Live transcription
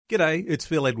G'day, it's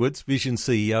Phil Edwards, Vision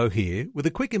CEO here, with a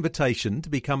quick invitation to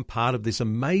become part of this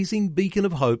amazing beacon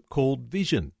of hope called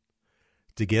Vision.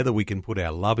 Together we can put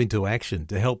our love into action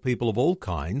to help people of all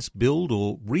kinds build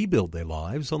or rebuild their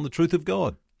lives on the truth of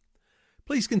God.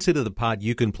 Please consider the part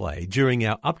you can play during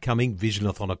our upcoming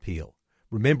Visionathon appeal,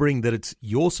 remembering that it's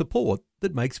your support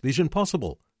that makes Vision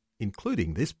possible,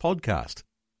 including this podcast.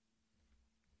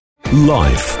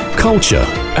 Life, culture,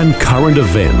 and current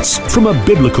events from a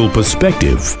biblical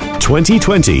perspective.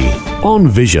 2020 on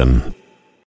Vision.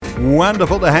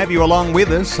 Wonderful to have you along with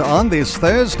us on this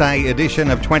Thursday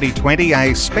edition of 2020,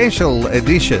 a special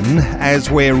edition as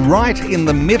we're right in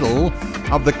the middle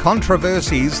of the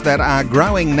controversies that are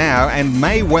growing now and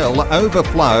may well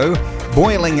overflow,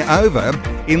 boiling over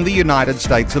in the United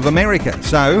States of America.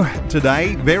 So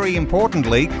today, very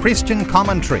importantly, Christian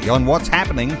commentary on what's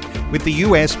happening with the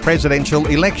US presidential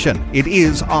election. It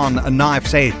is on a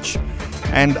knife's edge.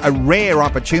 And a rare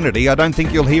opportunity. I don't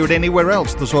think you'll hear it anywhere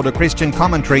else, the sort of Christian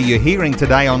commentary you're hearing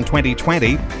today on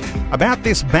 2020 about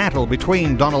this battle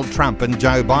between Donald Trump and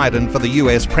Joe Biden for the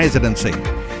US presidency.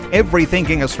 Every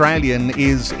thinking Australian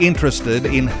is interested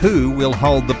in who will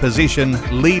hold the position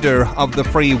leader of the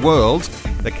free world.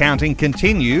 The counting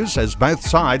continues as both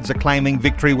sides are claiming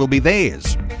victory will be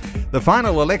theirs. The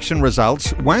final election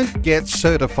results won't get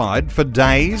certified for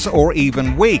days or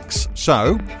even weeks,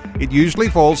 so it usually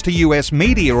falls to US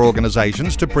media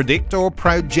organisations to predict or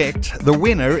project the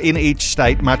winner in each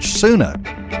state much sooner.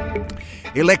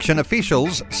 Election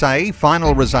officials say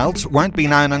final results won't be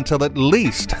known until at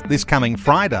least this coming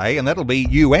Friday, and that'll be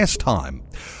US time.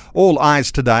 All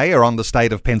eyes today are on the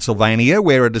state of Pennsylvania,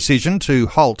 where a decision to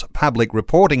halt public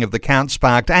reporting of the count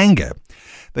sparked anger.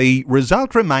 The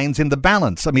result remains in the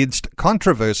balance amidst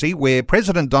controversy where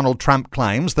President Donald Trump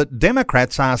claims that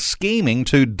Democrats are scheming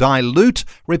to dilute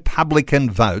Republican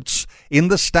votes in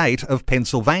the state of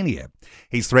Pennsylvania.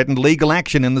 He's threatened legal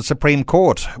action in the Supreme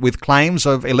Court with claims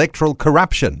of electoral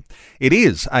corruption. It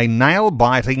is a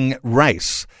nail-biting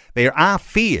race. There are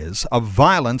fears of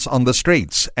violence on the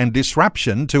streets and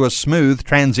disruption to a smooth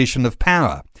transition of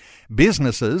power.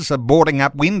 Businesses are boarding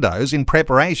up windows in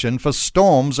preparation for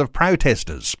storms of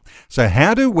protesters. So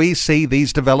how do we see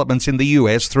these developments in the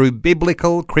US through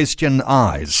biblical Christian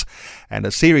eyes? And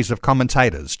a series of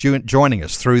commentators joining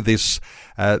us through this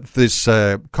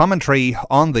commentary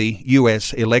on the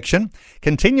US election.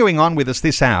 Continuing on with us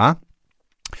this hour,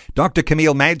 Dr.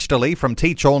 Kameel Majdali from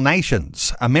Teach All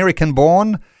Nations,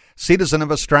 American-born, citizen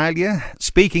of Australia,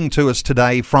 speaking to us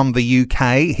today from the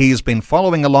UK. He's been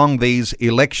following along these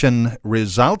election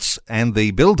results and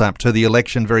the build-up to the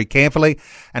election very carefully.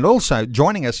 And also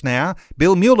joining us now,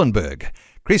 Bill Muehlenberg,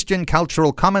 Christian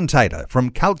cultural commentator from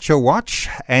Culture Watch,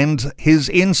 and his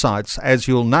insights, as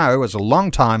you'll know, as a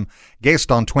long-time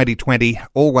guest on 2020,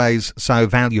 always so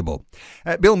valuable.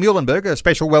 Bill Muehlenberg, a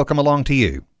special welcome along to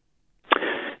you.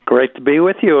 Great to be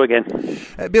with you again.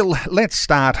 Bill, let's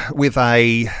start with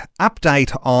a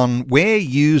update on where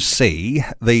you see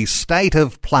the state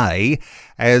of play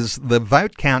as the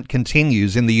vote count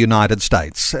continues in the United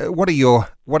States. What are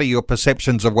your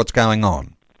perceptions of what's going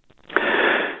on?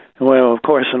 Well, of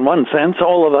course, in one sense,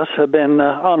 all of us have been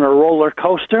on a roller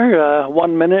coaster.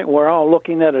 1 minute, we're all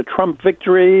looking at a Trump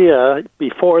victory.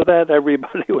 Before that,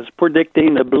 everybody was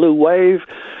predicting a blue wave.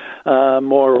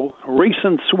 More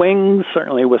recent swings,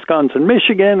 certainly Wisconsin,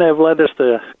 Michigan, have led us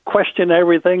to question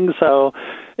everything. So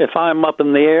if I'm up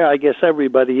in the air, I guess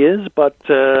everybody is. But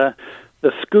the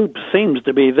scoop seems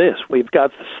to be this. We've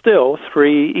got still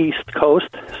 3 East Coast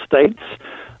states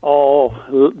all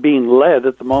being led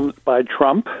at the moment by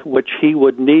Trump, which he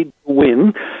would need to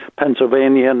win,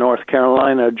 Pennsylvania, North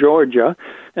Carolina, Georgia,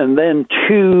 and then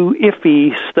 2 iffy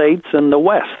states in the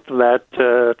West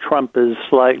that Trump is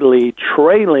slightly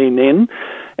trailing in,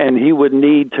 and he would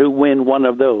need to win one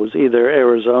of those, either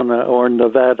Arizona or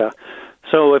Nevada.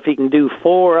 So if he can do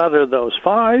 4 out of those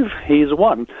 5, he's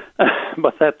won.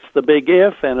 But that's the big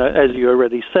if, and as you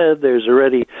already said, there's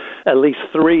already at least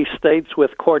 3 states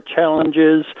with court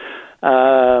challenges.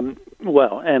 And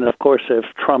of course, if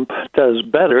Trump does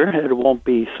better, it won't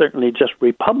be certainly just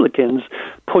Republicans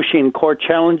pushing court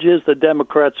challenges. The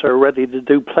Democrats are ready to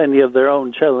do plenty of their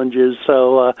own challenges.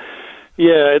 So,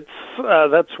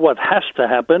 that's what has to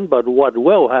happen, but what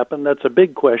will happen, that's a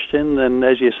big question. And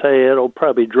as you say, it'll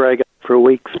probably drag on for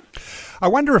weeks. I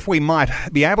wonder if we might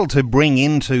be able to bring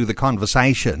into the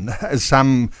conversation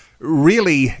some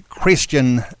really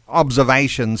Christian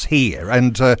observations here.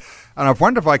 And I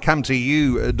wonder if I come to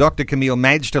you, Dr. Kameel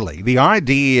Majdali, the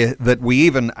idea that we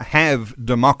even have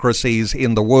democracies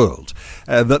in the world,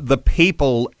 that the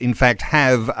people, in fact,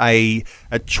 have a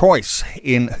choice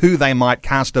in who they might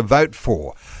cast a vote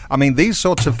for. I mean, these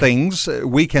sorts of things,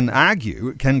 we can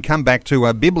argue, can come back to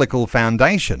a biblical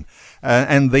foundation.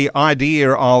 And the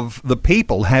idea of the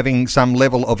people having some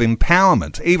level of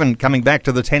empowerment, even coming back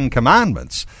to the Ten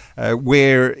Commandments,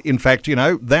 where, in fact,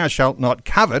 thou shalt not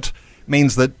covet,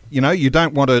 means that, you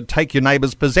don't want to take your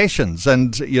neighbour's possessions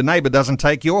and your neighbour doesn't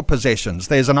take your possessions.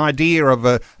 There's an idea of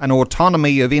an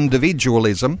autonomy of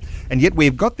individualism, and yet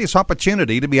we've got this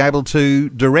opportunity to be able to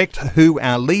direct who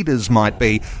our leaders might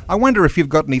be. I wonder if you've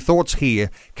got any thoughts here,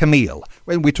 Camille.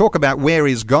 When we talk about where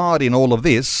is God in all of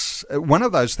this, one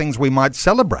of those things we might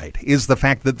celebrate is the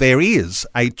fact that there is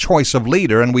a choice of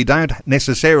leader and we don't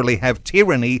necessarily have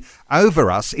tyranny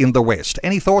over us in the West.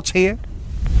 Any thoughts here?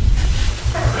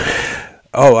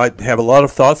 Oh, I have a lot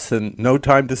of thoughts and no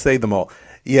time to say them all.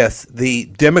 Yes, the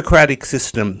democratic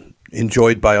system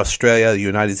enjoyed by Australia, the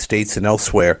United States, and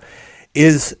elsewhere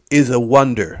is a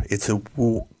wonder. It's a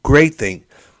great thing.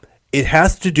 It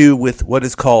has to do with what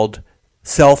is called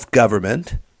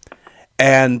self-government,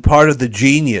 and part of the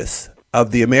genius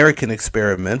of the American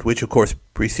experiment, which of course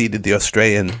preceded the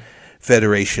Australian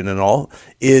Federation and all,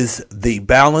 is the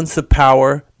balance of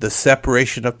power, the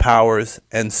separation of powers,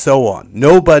 and so on.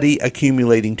 Nobody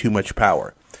accumulating too much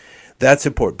power. That's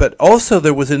important. But also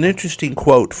there was an interesting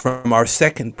quote from our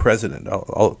second president.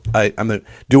 I'm a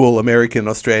dual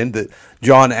American-Australian,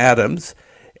 John Adams,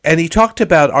 and he talked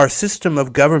about our system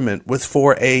of government was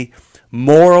for a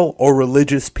moral or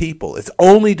religious people. It's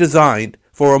only designed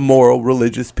for a moral,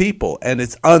 religious people, and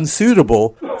it's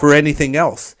unsuitable for anything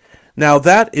else. Now,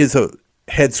 that is a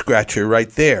head-scratcher right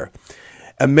there.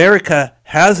 America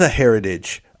has a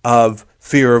heritage of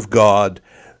fear of God,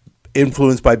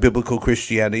 influenced by biblical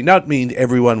Christianity. Not mean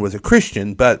everyone was a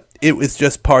Christian, but it was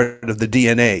just part of the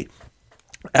DNA.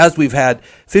 As we've had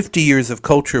 50 years of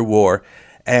culture war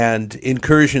and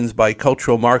incursions by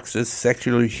cultural Marxists,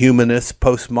 secular humanists,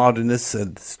 postmodernists,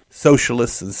 and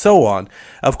socialists, and so on,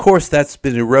 of course that's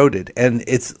been eroded, and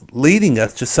it's leading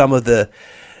us to some of the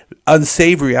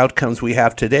unsavory outcomes we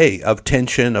have today of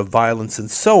tension, of violence,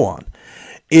 and so on.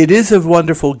 It is a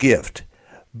wonderful gift,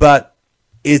 but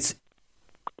it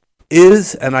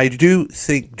is, and I do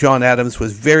think John Adams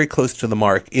was very close to the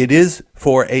mark, it is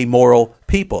for a moral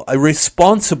people, a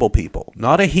responsible people,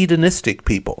 not a hedonistic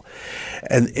people.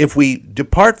 And if we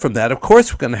depart from that, of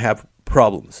course we're going to have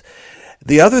problems.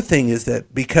 The other thing is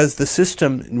that because the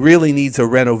system really needs a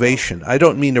renovation, I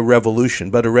don't mean a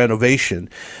revolution, but a renovation,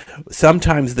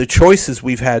 sometimes the choices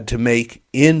we've had to make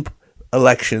in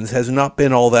elections has not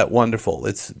been all that wonderful.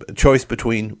 It's a choice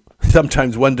between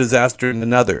sometimes one disaster and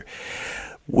another.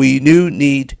 We do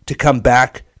need to come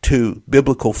back to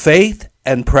biblical faith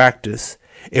and practice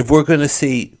if we're going to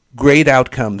see great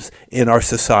outcomes in our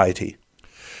society.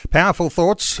 Powerful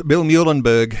thoughts. Bill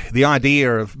Muhlenberg, the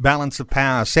idea of balance of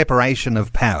power, separation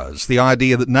of powers, the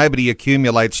idea that nobody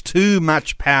accumulates too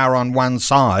much power on one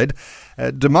side.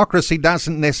 Democracy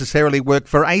doesn't necessarily work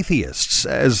for atheists,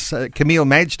 as Camille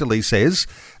Majdali says,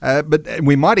 but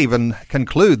we might even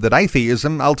conclude that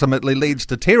atheism ultimately leads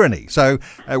to tyranny. So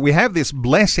we have this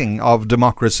blessing of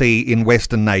democracy in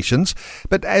Western nations,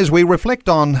 but as we reflect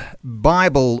on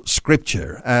Bible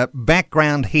scripture,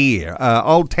 background here,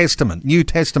 Old Testament, New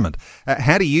Testament,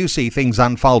 how do you see things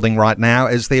unfolding right now?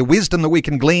 Is there wisdom that we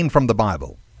can glean from the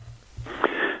Bible?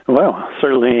 Well,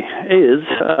 certainly is.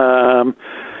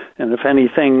 And if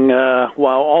anything,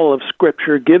 while all of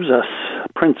Scripture gives us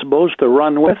principles to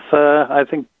run with, I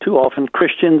think too often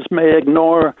Christians may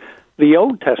ignore the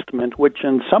Old Testament, which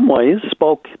in some ways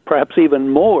spoke perhaps even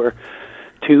more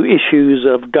to issues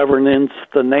of governance,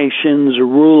 the nations,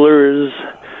 rulers,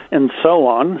 and so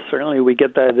on. Certainly we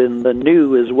get that in the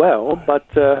New as well, but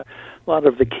a lot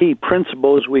of the key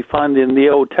principles we find in the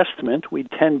Old Testament we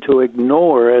tend to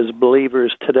ignore as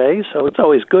believers today, so it's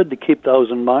always good to keep those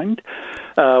in mind.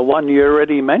 One you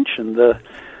already mentioned, the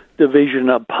division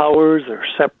of powers or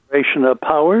separation of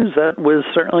powers, that was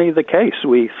certainly the case.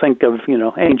 We think of,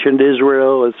 ancient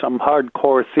Israel as some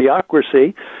hardcore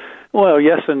theocracy. Well,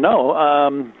 yes and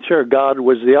no. Sure, God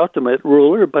was the ultimate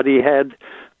ruler, but he had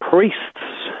priests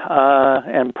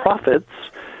and prophets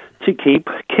to keep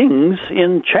kings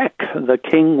in check. The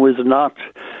king was not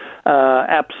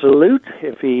absolute.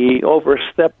 If he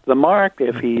overstepped the mark,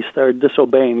 if he started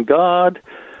disobeying God,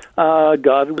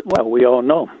 we all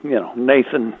know,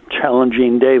 Nathan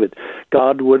challenging David.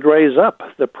 God would raise up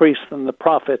the priest and the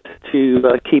prophet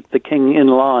to keep the king in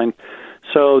line.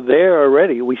 So there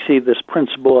already we see this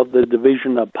principle of the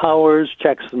division of powers,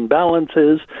 checks and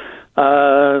balances,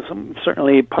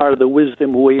 certainly part of the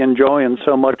wisdom we enjoy in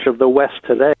so much of the West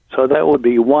today. So that would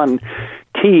be one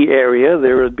key area.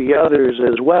 There would be others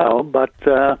as well, but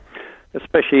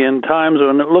especially in times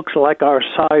when it looks like our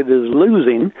side is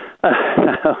losing.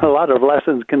 A lot of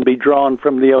lessons can be drawn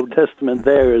from the Old Testament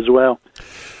there as well.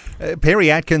 Perry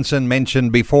Atkinson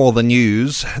mentioned before the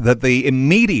news that the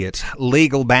immediate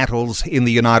legal battles in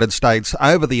the United States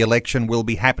over the election will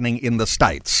be happening in the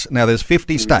states. Now, there's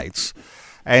 50 states,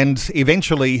 and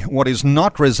eventually what is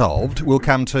not resolved will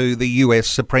come to the US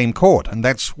Supreme Court, and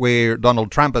that's where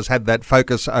Donald Trump has had that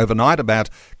focus overnight about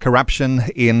corruption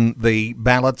in the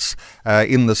ballots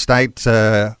in the state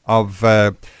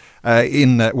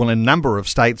in a number of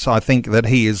states, I think, that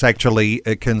he is actually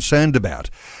concerned about.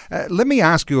 Let me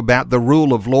ask you about the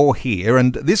rule of law here,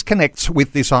 and this connects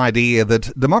with this idea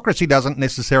that democracy doesn't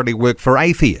necessarily work for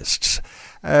atheists.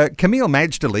 Camille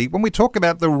Majdali, when we talk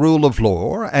about the rule of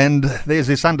law, and there's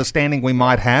this understanding we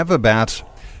might have about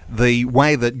the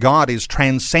way that God is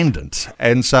transcendent,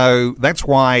 and so that's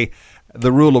why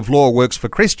the rule of law works for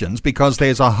Christians, because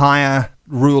there's a higher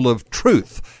rule of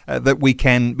truth that we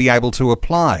can be able to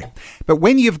apply. But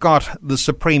when you've got the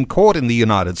Supreme Court in the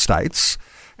United States,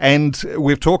 and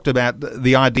we've talked about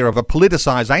the idea of a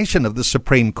politicisation of the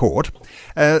Supreme Court,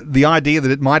 the idea that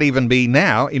it might even be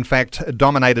now, in fact,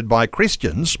 dominated by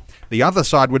Christians. The other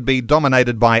side would be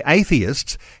dominated by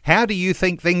atheists. How do you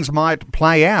think things might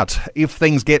play out if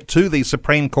things get to the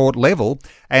Supreme Court level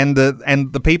and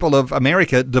the people of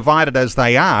America, divided as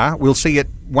they are, will see it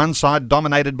one side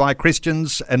dominated by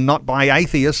Christians and not by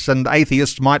atheists, and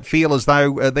atheists might feel as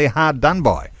though they're hard done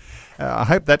by? I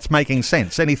hope that's making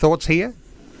sense. Any thoughts here?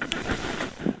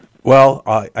 Well,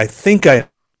 I think I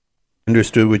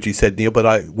understood what you said, Neil, but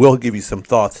I will give you some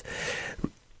thoughts.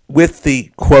 With the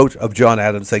quote of John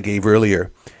Adams I gave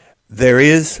earlier, there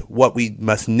is what we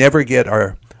must never get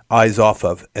our eyes off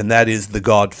of, and that is the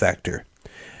God factor.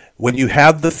 When you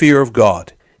have the fear of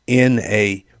God in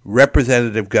a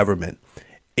representative government,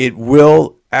 it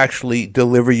will actually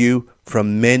deliver you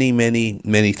from many, many,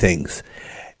 many things.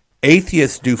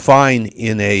 Atheists do fine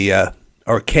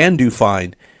can do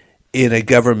fine in a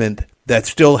government that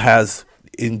still has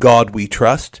 "in God we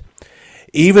trust."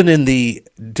 Even in the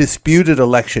disputed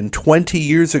election 20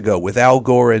 years ago with Al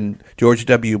Gore and George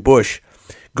W. Bush,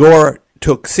 Gore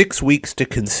took 6 weeks to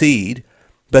concede,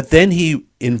 but then he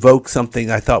invoked something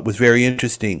I thought was very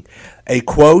interesting, a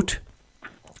quote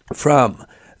from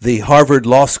the Harvard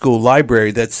Law School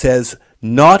library that says,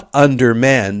 "Not under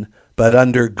men, but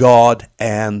under God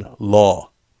and law."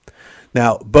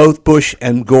 Now, both Bush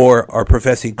and Gore are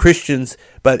professing Christians,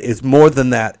 but it's more than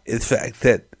that. It's the fact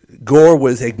that Gore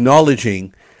was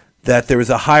acknowledging that there is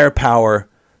a higher power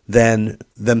than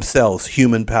themselves,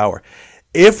 human power.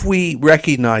 If we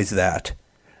recognize that,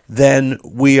 then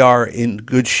we are in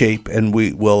good shape and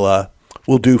we will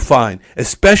do fine,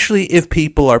 especially if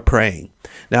people are praying.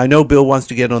 Now, I know Bill wants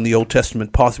to get on the Old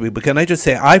Testament possibly, but can I just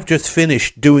say, I've just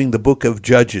finished doing the book of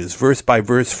Judges, verse by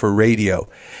verse for radio,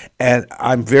 and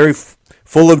I'm very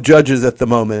full of Judges at the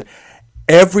moment.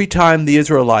 Every time the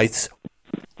Israelites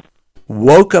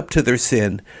woke up to their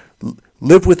sin,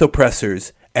 lived with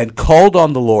oppressors, and called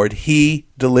on the Lord, he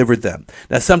delivered them.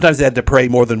 Now, sometimes they had to pray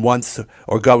more than once,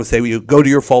 or God would say, well, you go to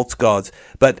your false gods.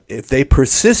 But if they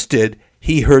persisted,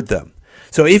 he heard them.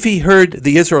 So if he heard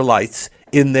the Israelites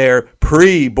in their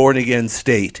pre-born-again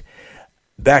state,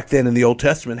 back then in the Old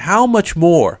Testament, how much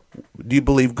more do you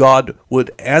believe God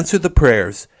would answer the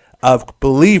prayers of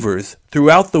believers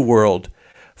throughout the world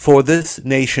for this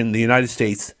nation, the United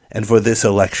States, and for this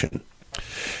election?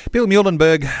 Bill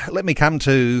Muehlenberg, let me come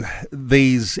to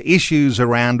these issues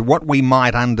around what we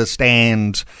might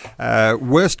understand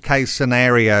worst-case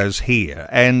scenarios here.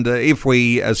 And if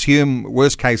we assume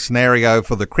worst-case scenario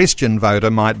for the Christian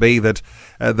voter might be that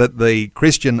the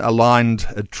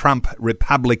Christian-aligned Trump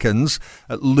Republicans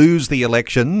lose the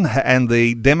election and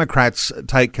the Democrats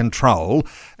take control,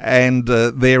 and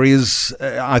there is,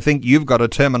 I think you've got a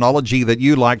terminology that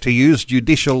you like to use,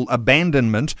 judicial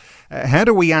abandonment. How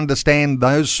do we understand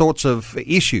those sorts of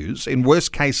issues in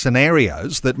worst-case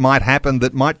scenarios that might happen,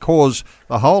 that might cause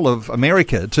the whole of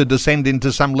America to descend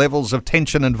into some levels of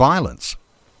tension and violence?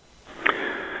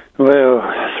 Well,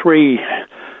 three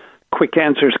quick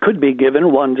answers could be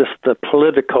given. One, just the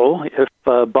political. If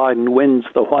Biden wins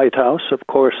the White House, of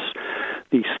course,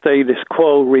 the status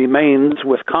quo remains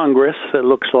with Congress. It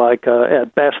looks like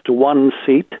at best one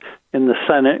seat in the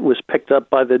Senate was picked up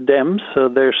by the Dems, so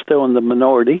they're still in the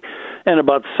minority. And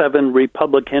about 7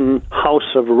 Republican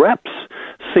House of Reps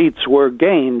seats were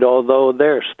gained, although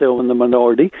they're still in the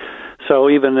minority. So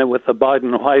even with the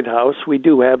Biden White House, we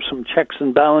do have some checks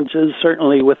and balances,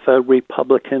 certainly with a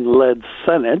Republican-led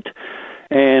Senate.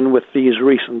 And with these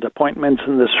recent appointments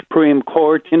in the Supreme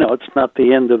Court, it's not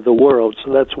the end of the world.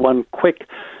 So that's one quick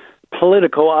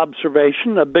political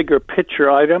observation, a bigger picture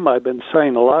item I've been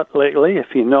saying a lot lately. If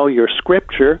you know your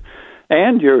scripture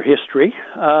and your history,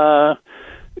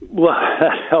 well,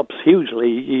 that helps hugely.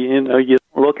 You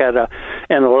look at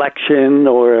an election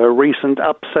or a recent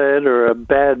upset or a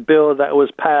bad bill that was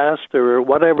passed or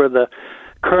whatever the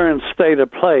current state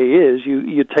of play is,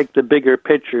 you take the bigger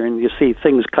picture and you see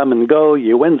things come and go.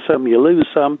 You win some, you lose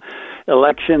some.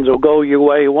 Elections will go your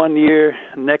way one year,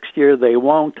 next year they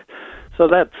won't. So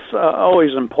that's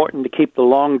always important to keep the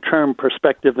long-term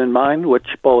perspective in mind, which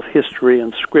both history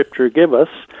and scripture give us.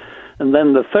 And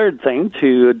then the third thing,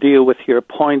 to deal with your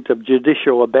point of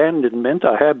judicial abandonment,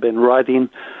 I have been writing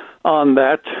on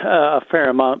that a fair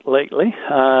amount lately.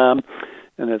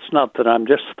 And it's not that I'm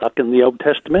just stuck in the Old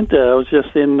Testament. I was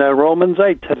just in Romans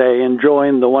 8 today,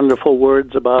 enjoying the wonderful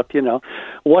words about,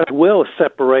 what will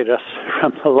separate us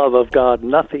from the love of God?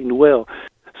 Nothing will.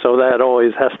 So that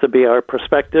always has to be our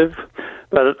perspective.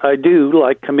 But I do,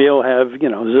 like Camille, have,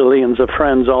 zillions of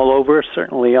friends all over,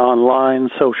 certainly online,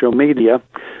 social media.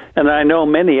 And I know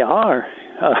many are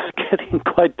getting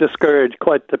quite discouraged,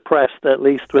 quite depressed, at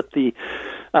least with the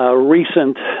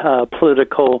recent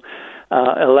political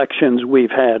elections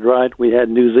we've had, right? We had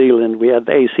New Zealand, we had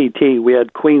the ACT, we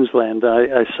had Queensland.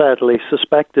 I sadly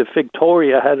suspect if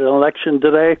Victoria had an election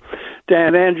today,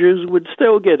 Dan Andrews would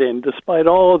still get in, despite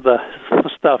all the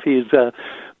stuff he's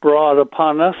brought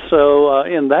upon us. So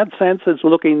in that sense, it's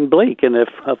looking bleak. And if,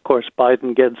 of course,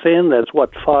 Biden gets in, that's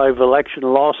 5 election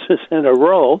losses in a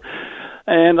row.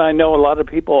 And I know a lot of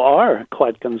people are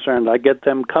quite concerned. I get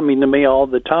them coming to me all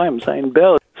the time saying,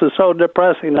 Bill, this is so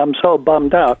depressing. I'm so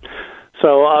bummed out.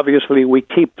 So obviously we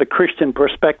keep the Christian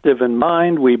perspective in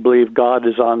mind. We believe God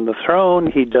is on the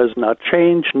throne. He does not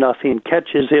change. Nothing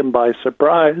catches him by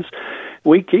surprise.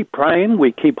 We keep praying.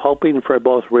 We keep hoping for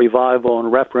both revival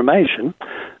and reformation.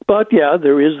 But, yeah,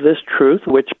 there is this truth,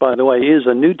 which, by the way, is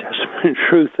a New Testament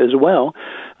truth as well,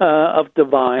 of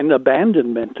divine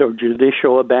abandonment or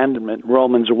judicial abandonment.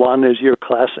 Romans 1 is your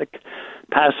classic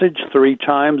passage. 3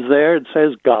 times there it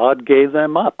says God gave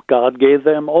them up. God gave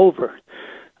them over.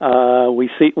 We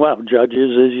see,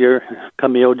 Judges, as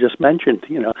Camille just mentioned,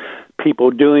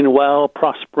 people doing well,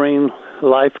 prospering,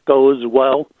 life goes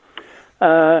well.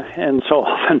 And so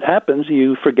often happens,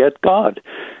 you forget God.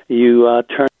 You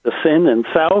turn to sin and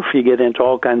self, you get into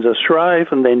all kinds of strife,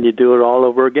 and then you do it all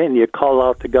over again. You call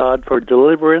out to God for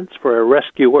deliverance, for a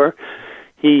rescuer.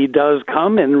 He does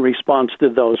come in response to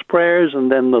those prayers,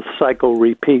 and then the cycle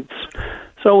repeats.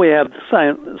 So we have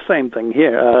the same thing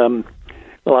here.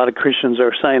 A lot of Christians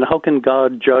are saying, how can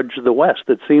God judge the West?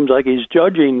 It seems like he's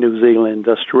judging New Zealand,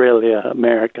 Australia,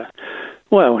 America.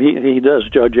 Well, he does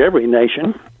judge every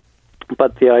nation.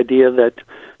 But the idea that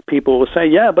people will say,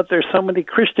 yeah, but there's so many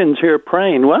Christians here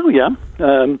praying. Well, yeah,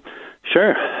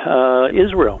 sure.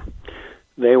 Israel,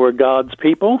 they were God's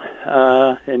people,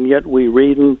 and yet we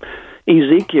read in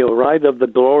Ezekiel, right, of the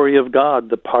glory of God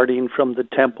departing from the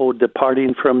temple,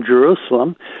 departing from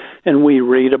Jerusalem, and we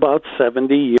read about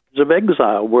 70 years of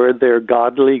exile. Were there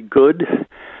godly, good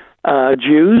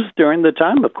Jews during the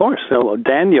time? Of course. So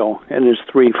Daniel and his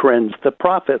 3 friends, the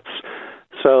prophets.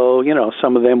 So,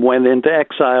 some of them went into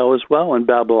exile as well in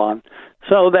Babylon.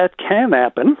 So that can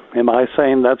happen. Am I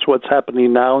saying that's what's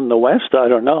happening now in the West? I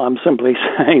don't know. I'm simply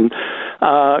saying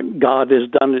God has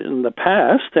done it in the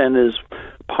past and is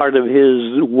part of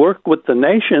his work with the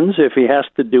nations. If he has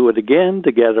to do it again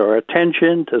to get our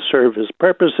attention, to serve his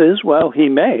purposes, well, he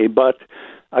may. But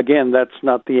again, that's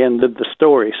not the end of the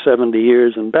story. 70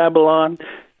 years in Babylon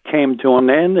came to an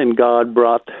end, and God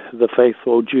brought the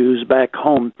faithful Jews back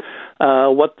home.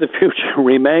 What the future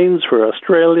remains for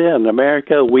Australia and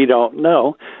America, we don't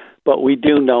know, but we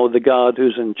do know the God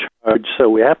who's in charge, so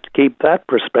we have to keep that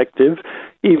perspective,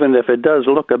 even if it does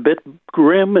look a bit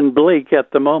grim and bleak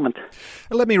at the moment.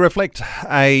 Let me reflect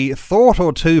a thought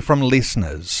or two from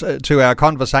listeners to our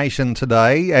conversation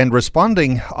today, and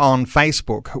responding on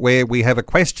Facebook, where we have a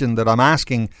question that I'm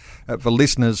asking for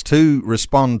listeners to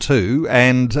respond to,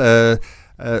 and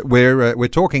we're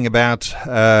talking about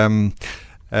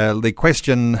the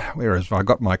question. Where have I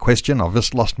got my question? I've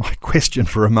just lost my question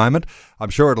for a moment. I'm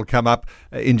sure it'll come up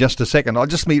in just a second. I'll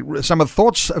just meet some of the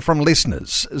thoughts from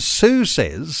listeners. Sue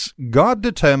says, God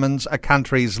determines a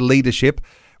country's leadership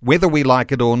whether we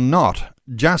like it or not.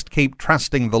 Just keep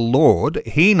trusting the Lord.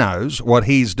 He knows what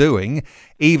he's doing,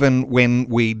 even when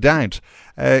we don't.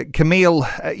 Camille,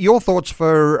 your thoughts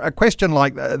for a question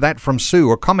like that from Sue,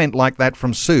 or comment like that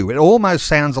from Sue? It almost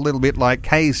sounds a little bit like,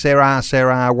 "Que sera,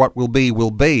 sera, what will be,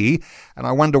 will be." And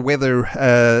I wonder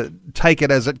whether take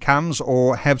it as it comes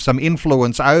or have some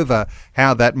influence over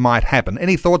how that might happen.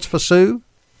 Any thoughts for Sue?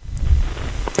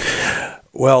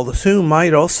 Well, the Sioux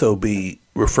might also be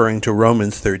referring to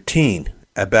Romans 13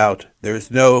 about there's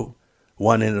no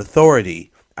one in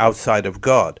authority outside of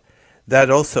God. That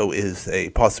also is a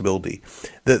possibility.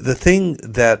 The thing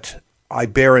that I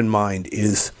bear in mind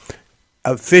is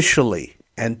officially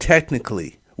and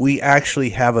technically we actually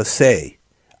have a say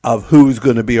of who's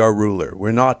going to be our ruler.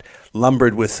 We're not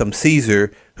lumbered with some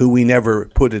Caesar who we never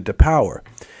put into power.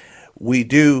 We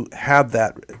do have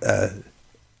that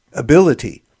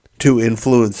ability to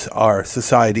influence our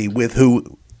society with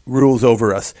who rules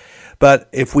over us. But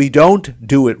if we don't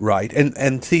do it right,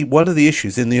 and see, one of the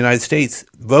issues in the United States,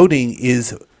 voting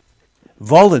is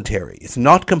voluntary. It's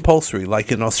not compulsory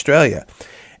like in Australia.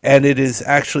 And it is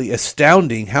actually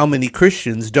astounding how many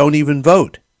Christians don't even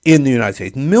vote in the United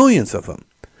States. Millions of them.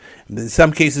 In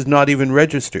some cases, not even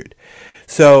registered.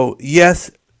 So, yes,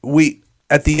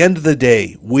 at the end of the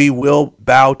day, we will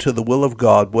bow to the will of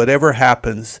God. Whatever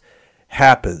happens,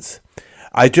 happens.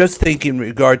 I just think in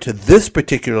regard to this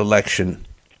particular election,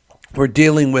 we're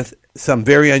dealing with some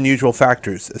very unusual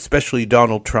factors, especially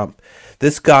Donald Trump.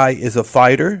 This guy is a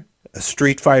fighter, a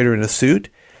street fighter in a suit,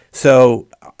 so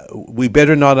we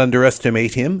better not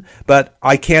underestimate him. But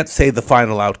I can't say the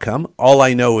final outcome. All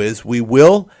I know is we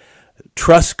will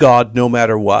trust God no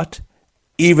matter what,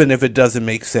 even if it doesn't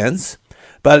make sense.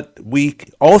 But we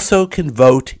also can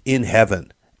vote in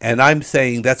heaven. And I'm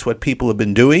saying that's what people have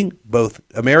been doing, both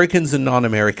Americans and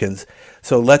non-Americans.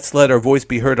 So let's let our voice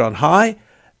be heard on high,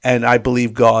 and I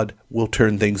believe God will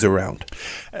turn things around.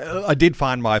 I did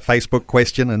find my Facebook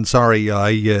question, and sorry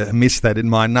I missed that in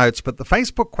my notes, but the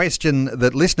Facebook question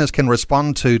that listeners can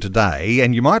respond to today,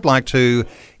 and you might like to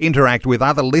interact with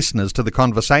other listeners to the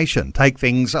conversation, take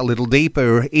things a little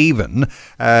deeper even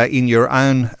in your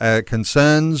own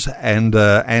concerns and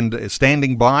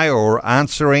standing by or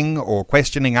answering or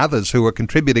questioning others who are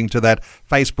contributing to that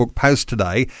Facebook post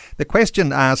today. The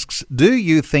question asks, do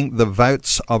you think the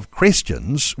votes of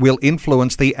Christians will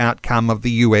influence the outcome of the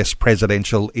US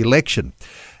presidential election?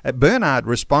 Bernard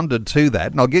responded to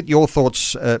that, and I'll get your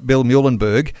thoughts, Bill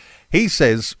Muhlenberg. He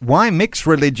says, why mix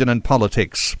religion and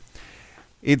politics?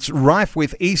 It's rife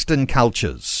with Eastern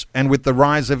cultures, and with the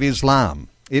rise of Islam,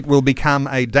 it will become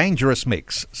a dangerous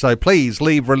mix. So please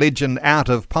leave religion out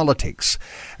of politics.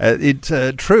 It's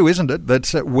true, isn't it,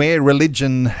 that where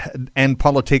religion and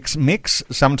politics mix,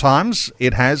 sometimes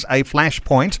it has a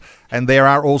flashpoint and there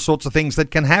are all sorts of things that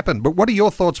can happen. But what are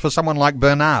your thoughts for someone like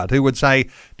Bernard who would say,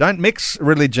 don't mix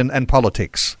religion and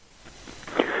politics?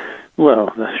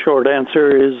 Well, the short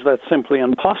answer is that's simply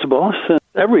impossible, since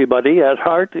everybody at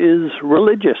heart is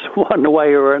religious one way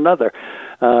or another.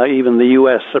 Even the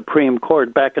U.S. Supreme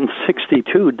Court back in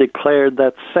 '62 declared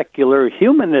that secular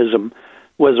humanism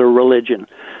was a religion.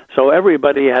 So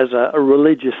everybody has a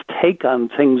religious take on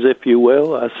things, if you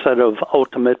will, a set of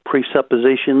ultimate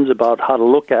presuppositions about how to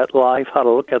look at life, how to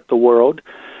look at the world.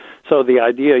 So the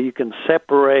idea you can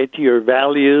separate your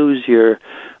values, your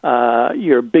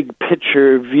big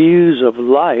picture views of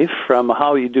life from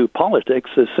how you do politics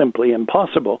is simply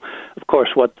impossible. Of course,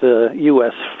 what the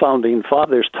U.S. founding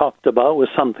fathers talked about was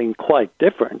something quite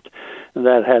different. And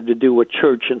that had to do with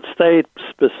church and state,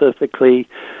 specifically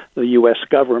the U.S.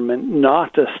 government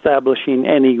not establishing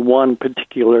any one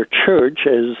particular church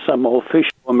as some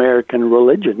official American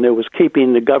religion. It was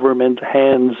keeping the government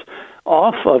hands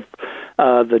off of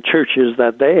the churches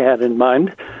that they had in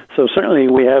mind. So certainly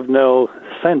we have no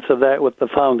sense of that with the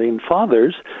founding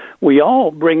fathers. We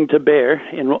all bring to bear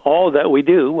in all that we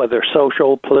do, whether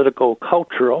social, political,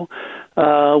 cultural,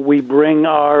 we bring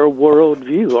our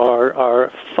worldview,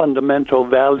 our fundamental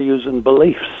values and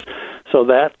beliefs. So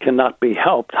that cannot be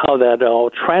helped. How that all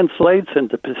translates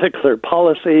into particular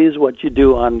policies, what you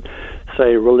do on,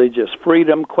 say, religious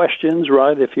freedom questions,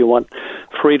 right? If you want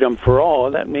freedom for all,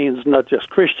 that means not just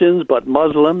Christians, but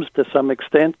Muslims to some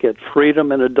extent get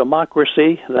freedom in a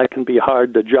democracy. That can be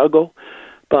hard to juggle.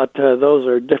 But those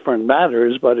are different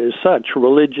matters. But as such,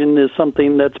 religion is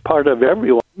something that's part of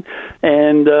everyone,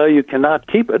 and you cannot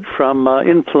keep it from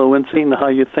influencing how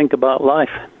you think about life.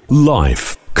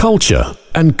 Life, culture,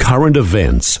 and current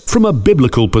events from a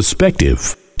biblical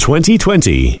perspective.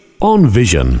 2020 on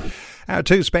Vision. Our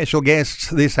two special guests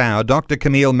this hour, Dr.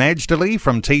 Kameel Majdali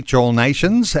from Teach All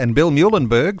Nations and Bill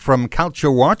Muhlenberg from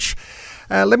Culture Watch.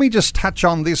 Let me just touch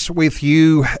on this with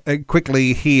you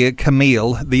quickly here,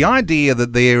 Kameel. The idea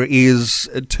that there is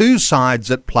two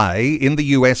sides at play in the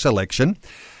US election,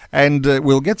 and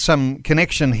we'll get some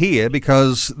connection here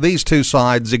because these two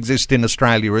sides exist in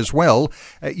Australia as well.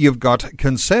 You've got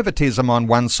conservatism on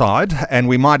one side, and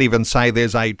we might even say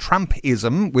there's a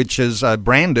Trumpism, which is a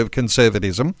brand of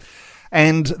conservatism.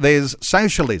 and there's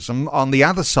socialism on the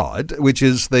other side, which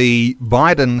is the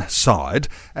Biden side,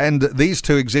 and these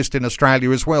two exist in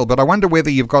Australia as well. But I wonder whether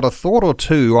you've got a thought or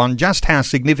two on just how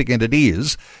significant it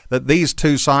is that these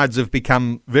two sides have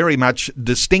become very much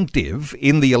distinctive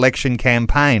in the election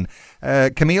campaign.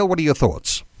 Camille, what are your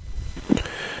thoughts?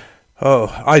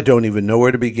 Oh, I don't even know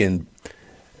where to begin,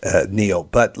 Neil.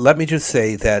 But let me just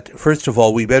say that, first of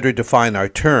all, we better define our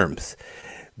terms,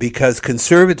 because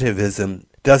conservatism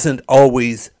doesn't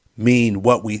always mean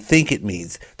what we think it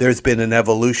means. There's been an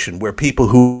evolution where people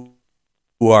who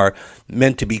are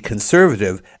meant to be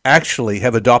conservative actually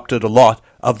have adopted a lot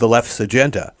of the left's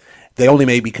agenda. They only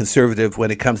may be conservative when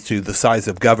it comes to the size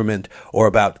of government or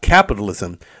about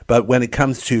capitalism, but when it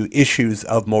comes to issues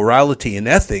of morality and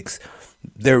ethics,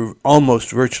 they're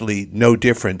almost virtually no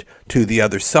different to the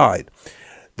other side.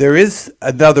 There is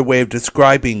another way of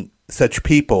describing such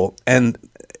people, and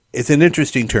it's an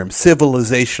interesting term,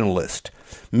 civilizationalist,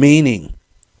 meaning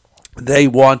they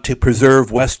want to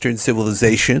preserve Western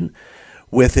civilization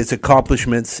with its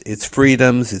accomplishments, its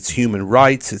freedoms, its human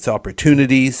rights, its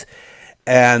opportunities,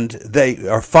 and they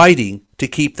are fighting to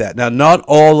keep that. Now, not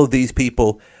all of these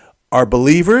people are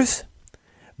believers,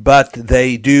 but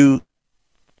they do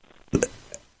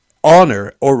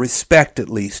honor or respect, at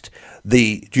least,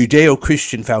 the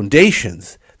Judeo-Christian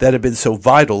foundations that have been so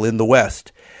vital in the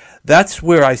West. That's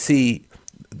where I see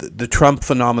the Trump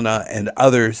phenomena and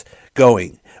others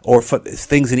going, or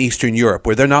things in Eastern Europe,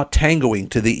 where they're not tangoing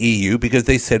to the EU because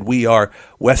they said, we are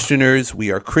Westerners,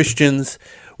 we are Christians,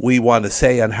 we want to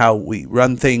say on how we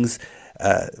run things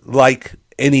like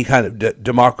any kind of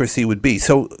democracy would be.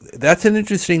 So that's an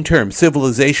interesting term,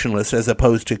 civilizationalists as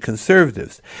opposed to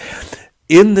conservatives.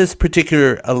 In this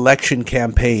particular election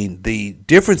campaign, the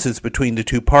differences between the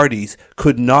two parties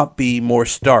could not be more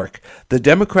stark. The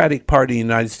Democratic Party in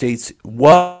the United States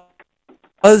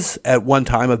was at one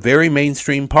time a very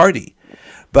mainstream party,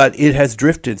 but it has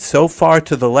drifted so far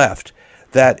to the left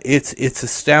that it's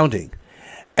astounding.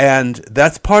 And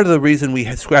that's part of the reason we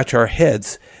scratch our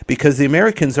heads, because the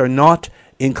Americans are not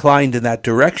inclined in that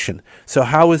direction. So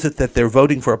how is it that they're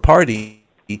voting for a party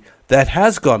that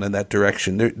has gone in that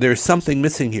direction? There's something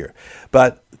missing here.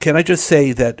 But can I just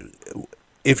say that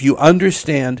if you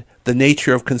understand the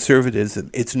nature of conservatism,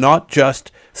 it's not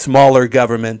just smaller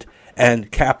government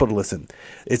and capitalism.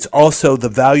 It's also the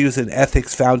values and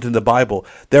ethics found in the Bible.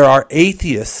 There are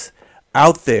atheists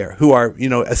out there who are,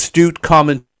 astute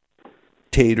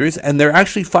commentators, and they're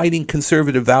actually fighting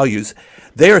conservative values.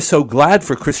 They are so glad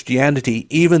for Christianity,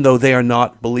 even though they are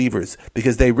not believers,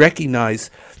 because they recognize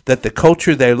that the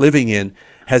culture they're living in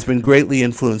has been greatly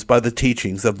influenced by the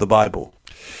teachings of the Bible.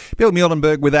 Bill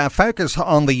Muehlenberg with our focus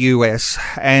on the US,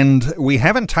 and we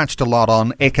haven't touched a lot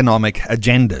on economic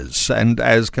agendas. And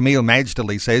as Camille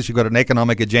Majdali says, you've got an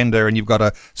economic agenda and you've got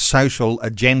a social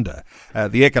agenda.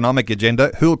 The economic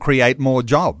agenda, who'll create more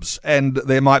jobs? And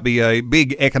there might be a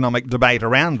big economic debate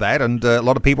around that, and a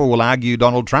lot of people will argue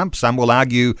Donald Trump, some will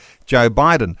argue Joe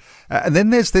Biden. And then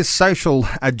there's this social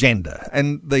agenda,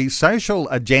 and the social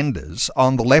agendas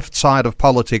on the left side of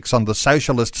politics, on the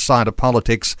socialist side of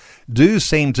politics, do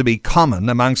seem to be common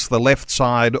amongst the left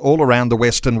side all around the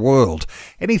Western world.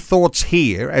 Any thoughts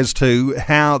here as to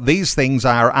how these things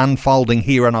are unfolding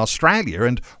here in Australia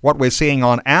and what we're seeing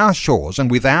on our shores and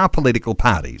with our political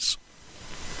parties?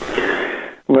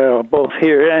 Well, both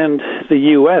here and the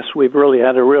U.S., we've really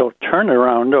had a real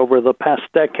turnaround over the past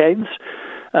decades.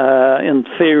 In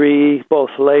theory, both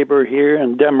Labor here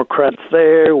and Democrats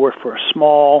there were for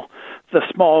the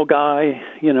small guy,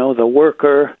 the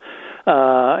worker.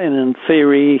 And in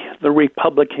theory, the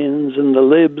Republicans and the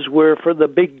Libs were for the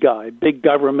big guy, big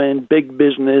government, big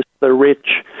business, the rich.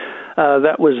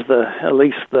 That was at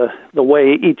least the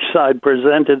way each side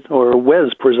presented or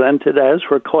was presented as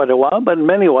for quite a while. But in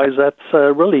many ways, that's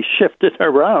really shifted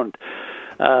around.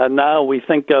 Now we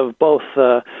think of both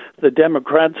the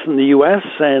Democrats in the U.S.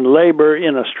 and Labor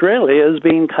in Australia as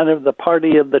being kind of the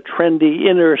party of the trendy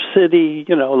inner city,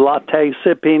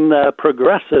 latte-sipping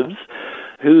progressives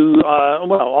who,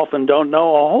 often don't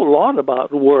know a whole lot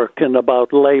about work and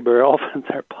about labor. Often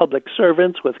they're public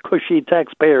servants with cushy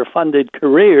taxpayer-funded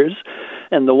careers,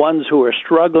 and the ones who are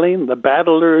struggling, the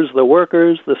battlers, the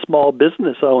workers, the small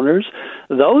business owners,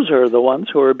 those are the ones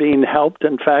who are being helped,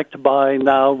 in fact, by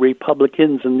now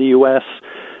Republicans in the U.S.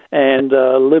 and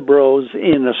Liberals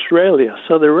in Australia.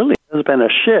 So there really has been a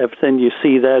shift, and you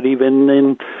see that even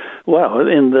in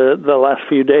the last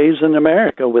few days in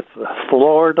America with the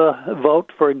Florida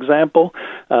vote, for example.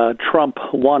 Trump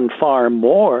won far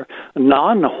more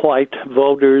non-white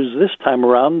voters this time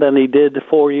around than he did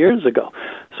 4 years ago.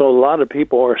 So a lot of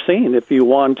people are saying if you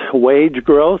want wage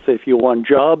growth, if you want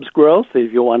jobs growth,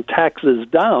 if you want taxes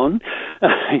down,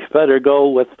 you better go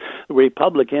with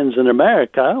Republicans in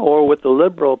America or with the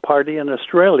Liberal Party in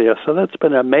Australia. So that's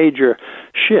been a major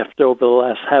shift over the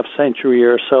last half century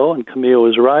or so, and Camille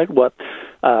is right. What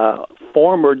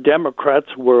former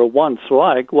Democrats were once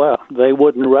like, well, they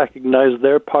wouldn't recognize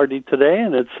their party today,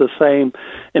 and it's the same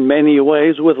in many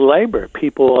ways with Labor.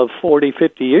 People of 40,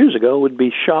 50 years ago would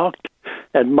be shocked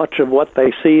at much of what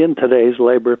they see in today's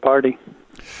Labor Party.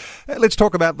 Let's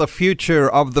talk about the future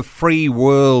of the free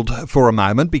world for a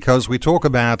moment, because we talk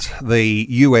about the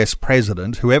US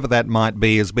president, whoever that might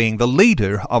be, as being the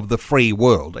leader of the free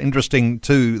world. Interesting,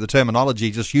 too, the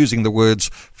terminology, just using the words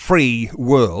free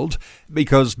world,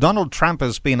 because Donald Trump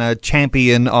has been a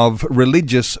champion of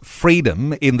religious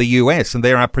freedom in the US, and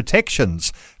there are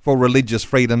protections for religious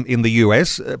freedom in the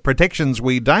US, protections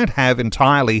we don't have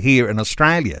entirely here in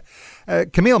Australia.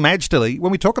 Camille Majdali,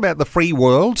 when we talk about the free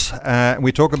world,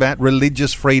 we talk about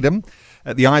religious freedom,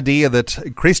 the idea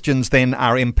that Christians then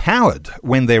are empowered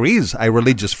when there is a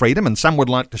religious freedom, and some would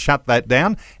like to shut that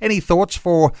down. Any thoughts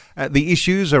for the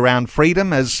issues around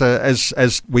freedom as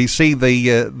we see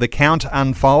the count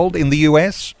unfold in the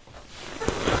US?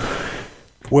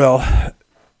 Well,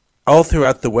 all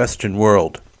throughout the Western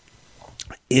world,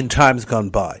 in times gone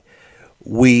by,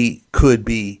 we could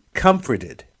be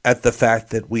comforted at the fact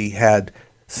that we had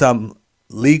some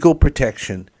legal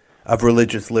protection of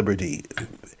religious liberty.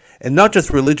 And not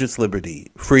just religious liberty,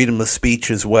 freedom of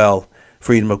speech as well,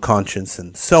 freedom of conscience,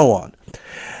 and so on.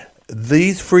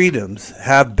 These freedoms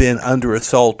have been under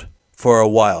assault for a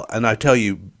while. And I tell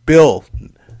you, Bill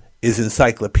is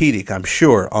encyclopedic, I'm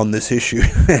sure, on this issue,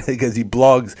 because he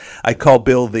blogs. I call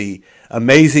Bill the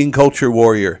amazing culture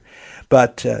warrior.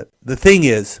 But the thing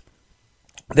is,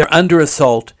 they're under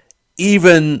assault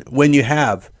even when you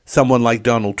have someone like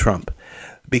Donald Trump,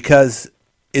 because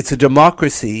it's a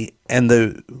democracy and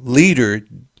the leader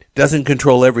doesn't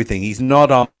control everything. He's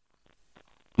not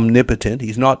omnipotent.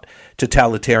 He's not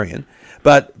totalitarian.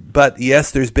 But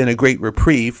yes, there's been a great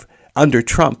reprieve under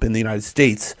Trump in the United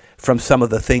States from some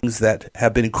of the things that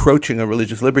have been encroaching on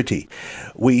religious liberty.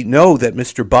 We know that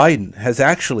Mr. Biden has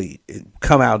actually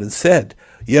come out and said,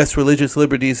 yes, religious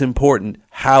liberty is important,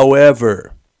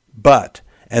 however, but,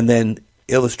 and then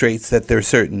illustrates that there are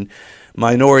certain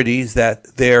minorities that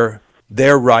their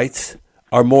rights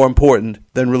are more important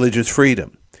than religious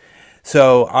freedom.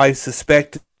 So I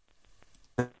suspect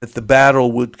that the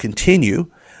battle would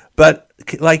continue, but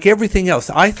like everything else,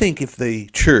 I think if the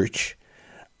church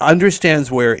understands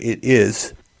where it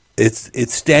is,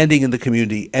 it's standing in the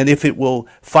community, and if it will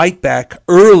fight back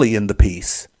early in the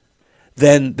peace,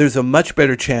 then there's a much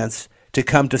better chance to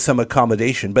come to some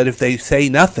accommodation. But if they say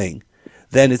nothing,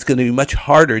 then it's going to be much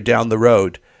harder down the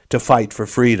road to fight for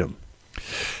freedom.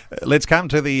 Let's come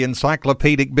to the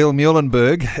encyclopedic Bill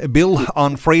Muehlenberg. Bill,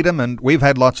 on freedom, and we've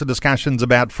had lots of discussions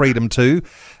about freedom too,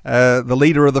 the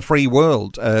leader of the free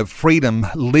world, freedom,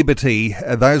 liberty,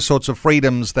 those sorts of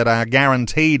freedoms that are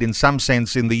guaranteed in some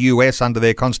sense in the US under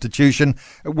their constitution.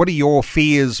 What are your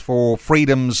fears for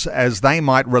freedoms as they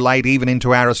might relate even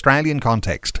into our Australian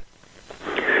context?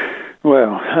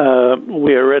 Well,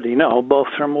 we already know, both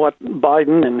from what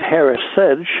Biden and Harris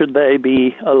said, should they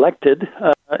be elected,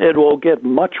 it will get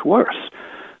much worse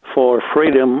for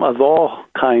freedom of all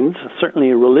kinds, certainly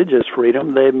religious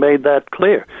freedom. They've made that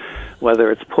clear,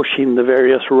 whether it's pushing the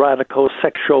various radical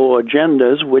sexual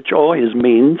agendas, which always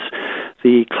means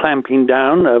the clamping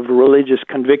down of religious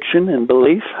conviction and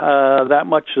belief, that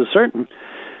much is certain.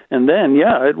 And then,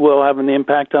 yeah, it will have an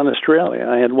impact on Australia.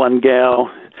 I had one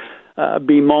gal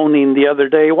bemoaning the other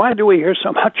day, why do we hear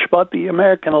so much about the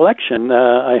American election?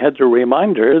 I had to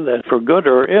remind her that for good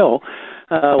or ill,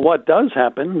 what does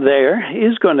happen there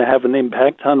is going to have an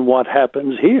impact on what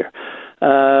happens here.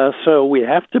 So we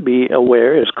have to be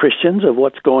aware as Christians of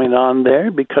what's going on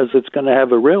there, because it's going to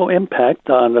have a real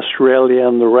impact on Australia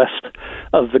and the rest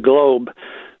of the globe.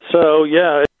 So,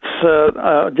 yeah,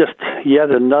 it's just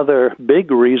yet another big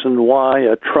reason why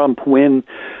a Trump win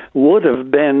would have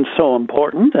been so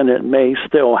important, and it may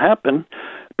still happen.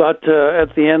 But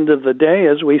at the end of the day,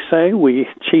 as we say, we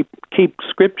keep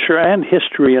Scripture and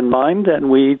history in mind, and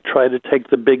we try to take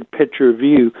the big picture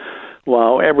view.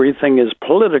 While everything is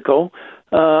political,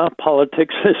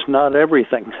 politics is not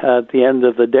everything. At the end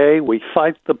of the day, we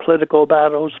fight the political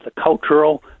battles, the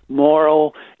cultural,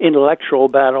 moral, intellectual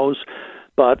battles,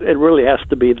 but it really has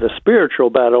to be the spiritual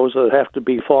battles that have to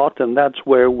be fought, and that's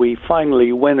where we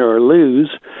finally win or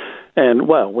lose. And,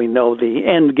 well, we know the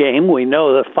end game, we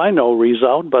know the final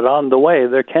result, but on the way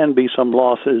there can be some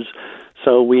losses.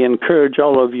 So we encourage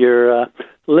all of your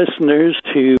listeners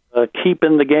to keep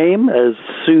in the game. As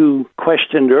Sue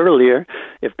questioned earlier,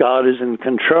 if God is in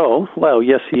control, well,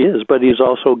 yes, he is, but he's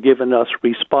also given us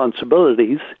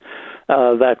responsibilities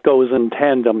that goes in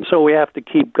tandem. So we have to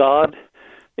keep God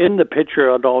in the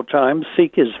picture at all times,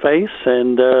 seek his face,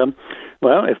 and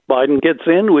well, if Biden gets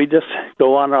in, we just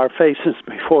go on our faces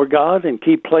before God and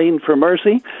keep praying for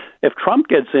mercy. If Trump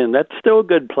gets in, that's still a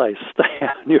good place. Stay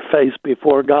on your face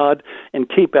before God and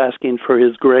keep asking for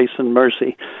his grace and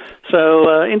mercy.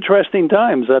 So, interesting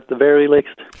times at the very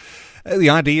least. The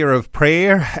idea of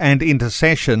prayer and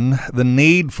intercession, the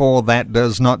need for that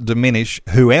does not diminish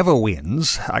whoever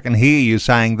wins. I can hear you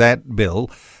saying that, Bill.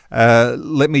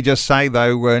 Let me just say,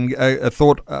 though, a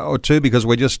thought or two, because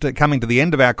we're just coming to the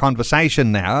end of our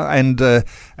conversation now,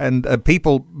 and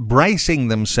people bracing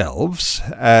themselves,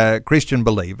 Christian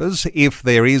believers, if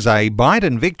there is a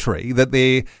Biden victory, that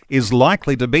there is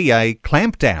likely to be a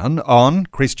clampdown on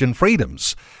Christian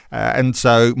freedoms. And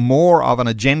so more of an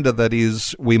agenda that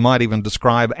is, we might even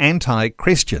describe,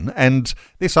 anti-Christian. And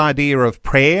this idea of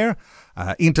prayer,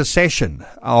 intercession,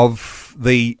 of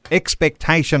the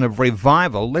expectation of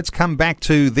revival. Let's come back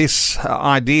to this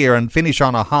idea and finish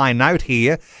on a high note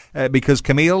here, because,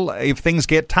 Camille, if things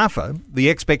get tougher, the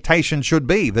expectation should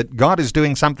be that God is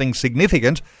doing something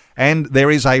significant and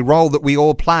there is a role that we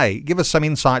all play. Give us some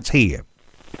insights here.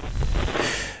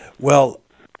 Well,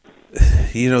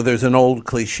 you know, there's an old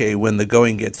cliche, when the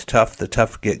going gets tough, the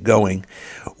tough get going.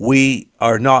 We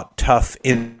are not tough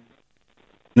in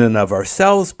and of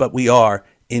ourselves, but we are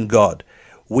in God.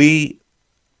 We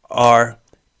are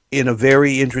in a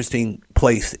very interesting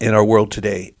place in our world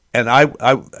today. And I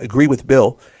agree with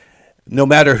Bill. No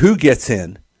matter who gets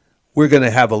in, we're going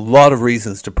to have a lot of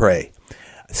reasons to pray.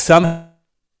 Somehow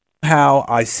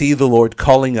I see the Lord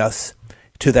calling us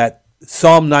to that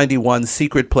Psalm 91,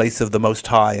 secret place of the Most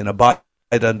High, and abide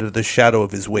under the shadow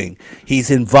of his wing.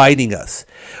 He's inviting us.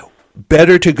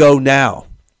 Better to go now,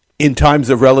 in times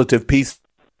of relative peace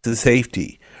and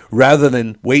safety, rather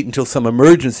than wait until some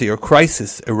emergency or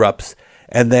crisis erupts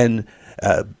and then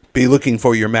be looking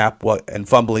for your map and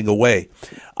fumbling away.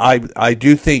 I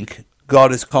do think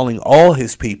God is calling all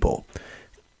his people,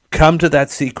 come to that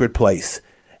secret place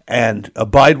and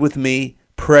abide with me,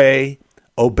 pray,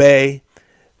 obey,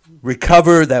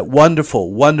 recover that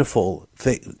wonderful, wonderful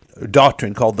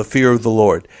doctrine called the fear of the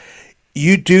Lord.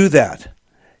 You do that,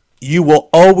 you will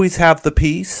always have the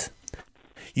peace,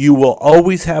 you will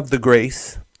always have the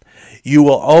grace, you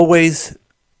will always,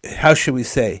 how should we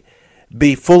say,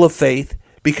 be full of faith,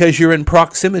 because you're in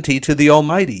proximity to the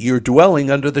Almighty. You're dwelling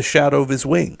under the shadow of his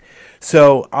wing.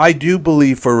 So I do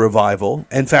believe for revival.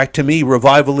 In fact, to me,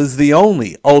 revival is the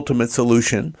only ultimate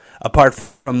solution apart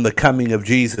from the coming of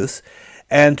Jesus.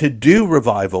 And to do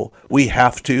revival, we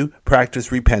have to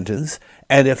practice repentance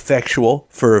and effectual,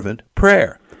 fervent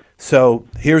prayer. So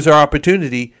here's our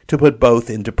opportunity to put both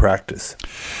into practice.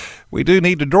 We do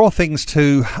need to draw things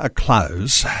to a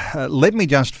close. Let me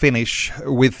just finish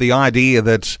with the idea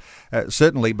that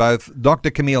certainly both Dr.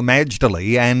 Camille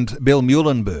Majdali and Bill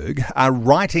Muehlenberg are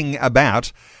writing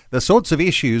about the sorts of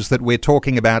issues that we're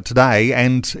talking about today,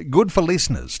 and good for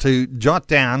listeners to jot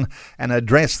down an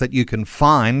address that you can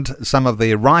find some of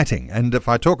their writing. And if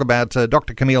I talk about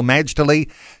Dr. Camille Majdali,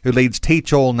 who leads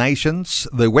Teach All Nations,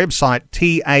 the website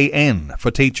TAN for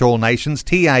Teach All Nations,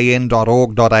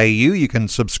 tan.org.au. You can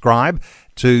subscribe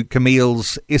to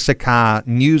Camille's Issachar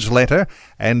newsletter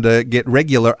and get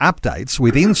regular updates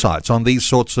with insights on these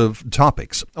sorts of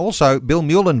topics. Also, Bill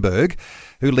Muehlenberg,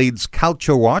 who leads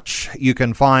Culture Watch. You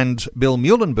can find Bill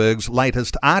Muehlenberg's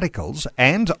latest articles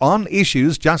and on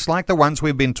issues just like the ones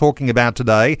we've been talking about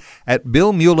today at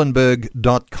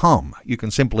billmuehlenberg.com. You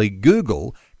can simply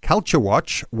Google Culture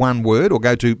Watch, one word, or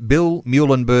go to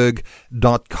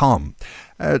billmuehlenberg.com.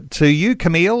 To you,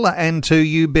 Camille, and to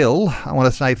you, Bill, I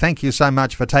want to say thank you so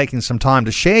much for taking some time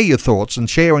to share your thoughts and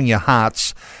sharing your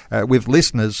hearts with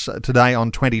listeners today on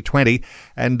 2020.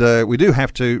 And we do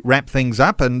have to wrap things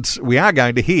up, and we are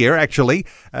going to hear, actually,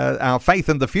 our Faith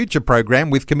in the Future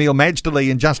program with Camille Majdali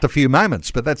in just a few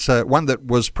moments. But that's one that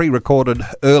was pre-recorded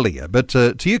earlier. But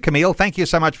to you, Camille, thank you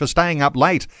so much for staying up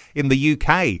late in the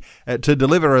UK to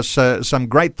deliver us some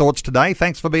great thoughts today.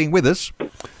 Thanks for being with us.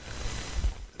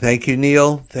 Thank you,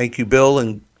 Neil. Thank you, Bill,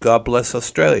 and God bless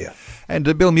Australia. And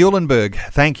Bill Muehlenberg,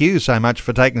 thank you so much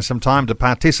for taking some time to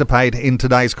participate in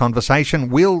today's conversation.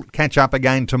 We'll catch up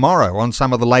again tomorrow on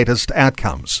some of the latest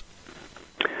outcomes.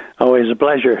 Always a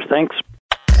pleasure. Thanks.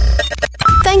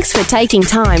 Thanks for taking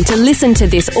time to listen to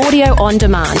this audio on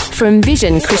demand from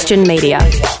Vision Christian Media.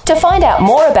 To find out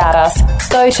more about us,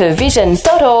 go to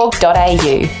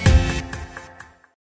vision.org.au.